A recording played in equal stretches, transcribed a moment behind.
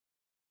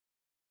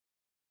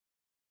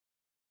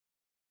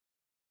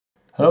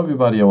Hello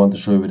everybody, I want to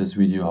show you with this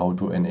video how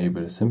to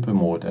enable simple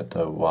mode at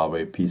the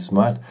Huawei P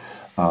Smart.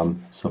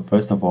 So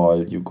first of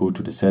all, you go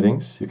to the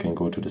settings. You can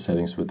go to the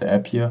settings with the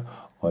app here,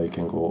 or you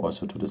can go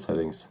also to the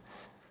settings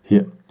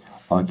here.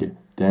 Okay,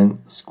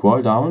 then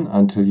scroll down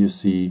until you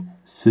see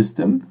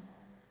System.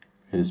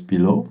 It is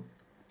below.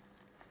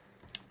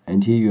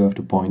 And here you have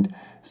the point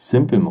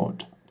Simple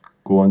Mode.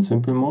 Go on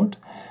Simple Mode,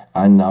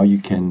 and now you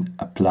can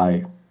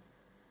apply.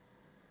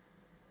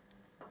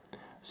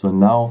 So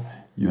now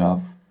you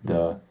have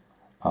the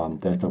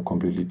desktop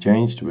completely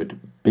changed with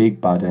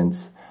big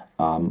buttons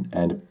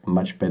and a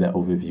much better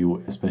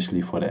overview, especially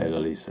for the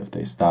elderlies. If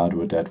they start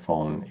with that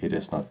phone, it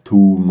is not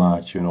too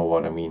much, you know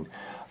what I mean.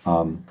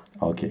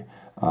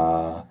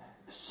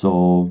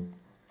 So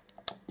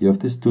you have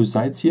these two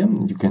sides here.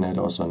 You can add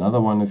also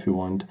another one if you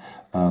want.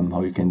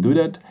 How you can do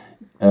that?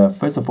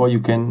 First of all,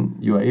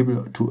 you are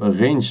able to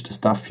arrange the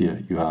stuff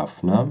here you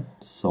have. No?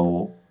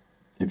 So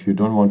if you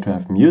don't want to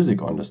have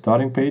music on the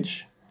starting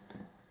page,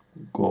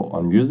 go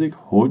on music,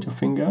 hold your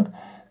finger,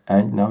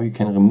 and now you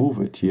can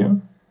remove it here.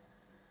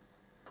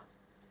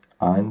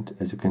 And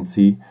as you can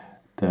see,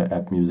 the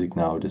app music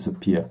now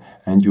disappear.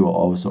 And you are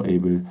also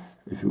able,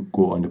 if you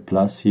go on the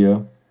plus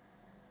here,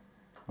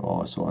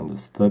 also on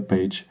this third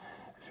page,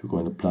 if you go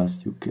on the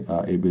plus, you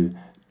are able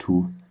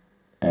to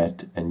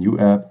add a new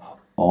app,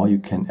 or you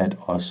can add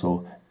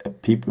also a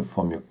people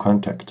from your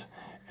contact.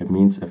 It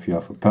means if you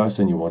have a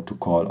person you want to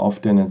call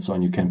often and so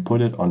on, you can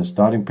put it on the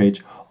starting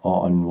page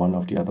or on one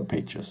of the other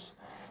pages.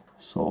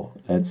 So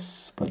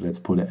let's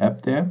put an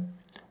app there.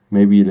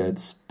 Maybe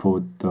let's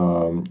put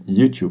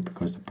YouTube,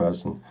 because the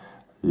person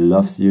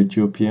loves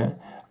YouTube here.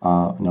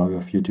 Now we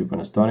have YouTube on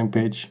the starting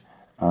page,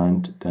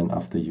 and then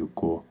after you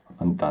go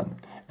on done.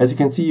 As you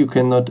can see, you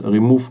cannot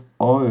remove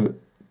all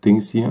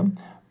things here,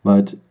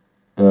 but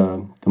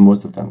the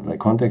most of them, like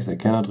contacts, I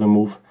cannot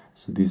remove.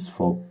 So these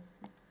four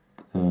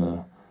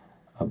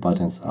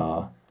buttons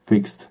are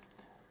fixed.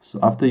 So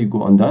after you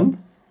go on done,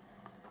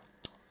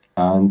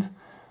 and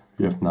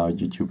we have now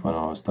YouTube on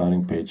our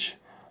starting page,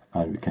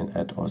 and we can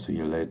add also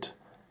here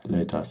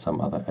later some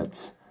other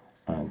ads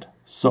and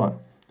so on.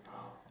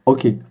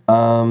 Okay,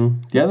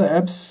 the other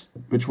apps,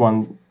 which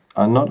one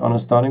are not on a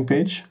starting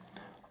page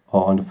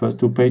or on the first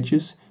two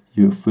pages,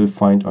 you will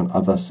find on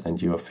others, and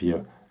you have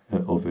here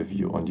an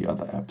overview on the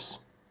other apps.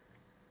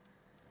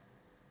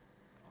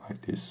 Like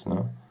this,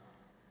 no?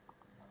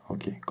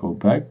 Okay, go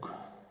back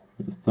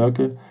with the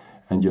circle,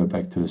 and you're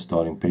back to the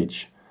starting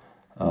page,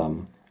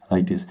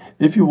 like this.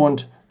 If you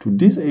want to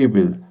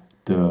disable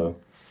the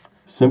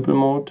simple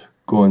mode,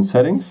 go on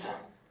settings,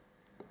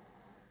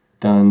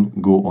 then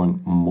go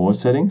on more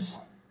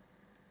settings,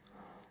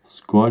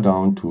 scroll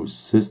down to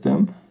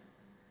system,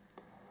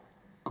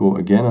 go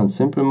again on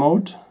simple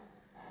mode,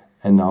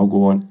 and now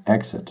go on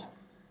exit.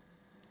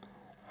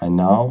 And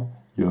now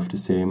you have the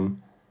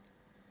same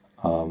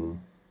also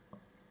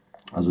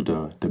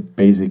the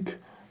basic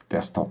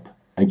desktop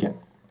again.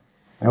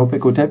 I hope I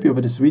could help you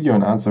with this video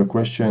and answer a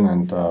question,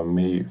 and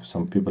maybe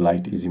some people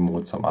liked easy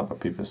mode, some other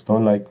people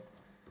don't like.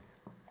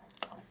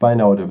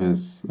 Find out if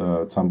it's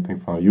something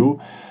for you.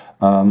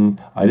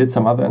 I did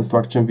some other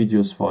instruction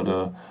videos for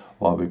the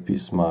Huawei P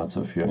Smart,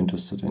 so if you're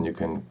interested, and you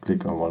can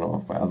click on one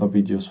of my other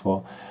videos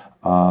for.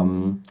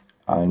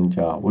 And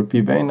yeah, would be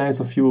very nice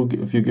of you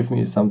if you give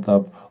me a thumbs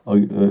up, or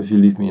if you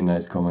leave me a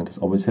nice comment. It's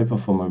always helpful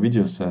for my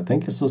videos.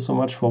 Thank you so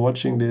much for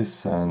watching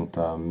this, and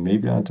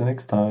maybe until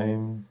next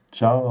time.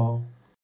 Ciao.